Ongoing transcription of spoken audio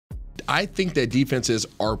I think that defenses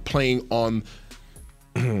are playing on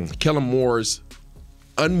Kellen Moore's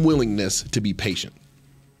unwillingness to be patient.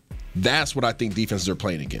 That's what I think defenses are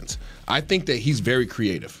playing against. I think that he's very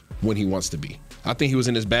creative when he wants to be. I think he was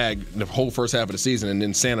in his bag the whole first half of the season, and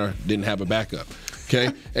then Santa didn't have a backup.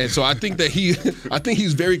 Okay, and so I think that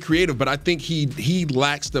he's very creative, but I think he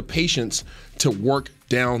lacks the patience to work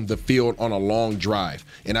down the field on a long drive,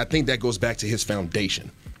 and I think that goes back to his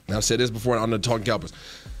foundation. Now, I've said this before on the Talking Cowboys.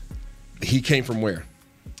 He came from where?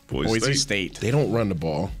 Boise State. They don't run the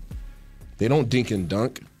ball. They don't dink and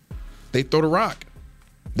dunk. They throw the rock.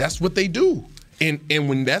 That's what they do. And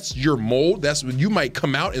when that's your mold, that's when you might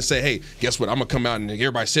come out and say, hey, guess what? I'm going to come out and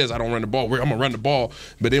everybody says I don't run the ball. I'm going to run the ball.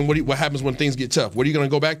 But then what happens when things get tough? What are you going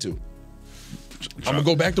to go back to? I'm going to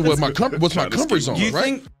go back to what's my comfort zone,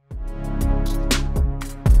 right?